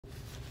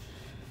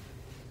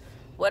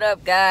What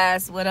up,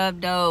 guys? What up,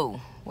 though?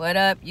 What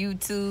up,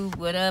 YouTube?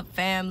 What up,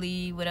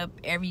 family? What up,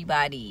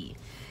 everybody?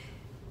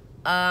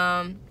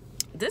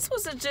 This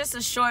was just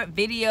a short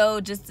video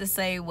just to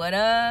say what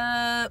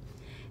up.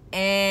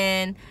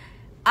 And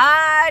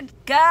I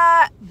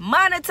got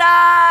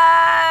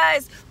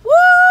monetized.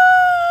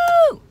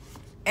 Woo!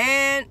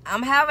 And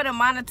I'm having a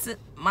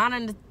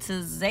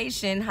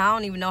monetization. I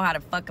don't even know how to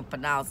fucking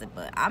pronounce it,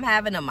 but I'm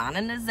having a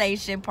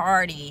monetization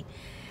party.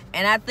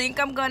 And I think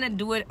I'm going to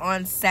do it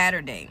on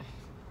Saturday.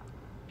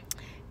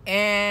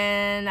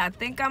 And I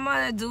think I'm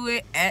going to do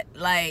it at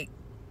like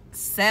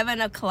 7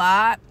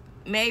 o'clock,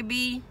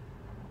 maybe.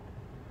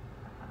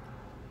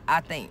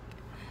 I think.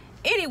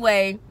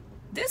 Anyway,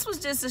 this was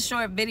just a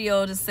short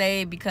video to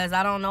say because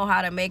I don't know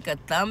how to make a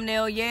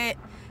thumbnail yet.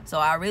 So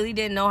I really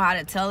didn't know how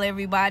to tell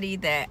everybody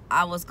that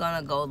I was going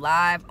to go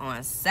live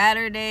on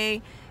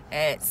Saturday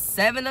at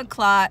 7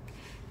 o'clock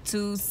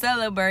to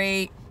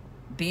celebrate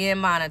being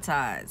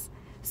monetized.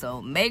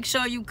 So make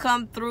sure you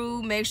come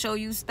through. Make sure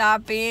you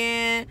stop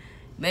in.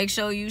 Make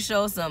sure you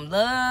show some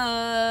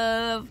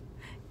love.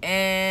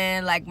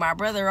 And like my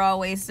brother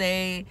always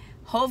say,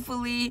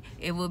 hopefully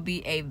it will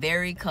be a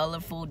very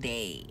colorful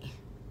day.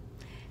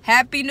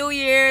 Happy New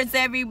Year's,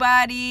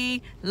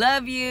 everybody.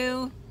 Love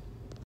you.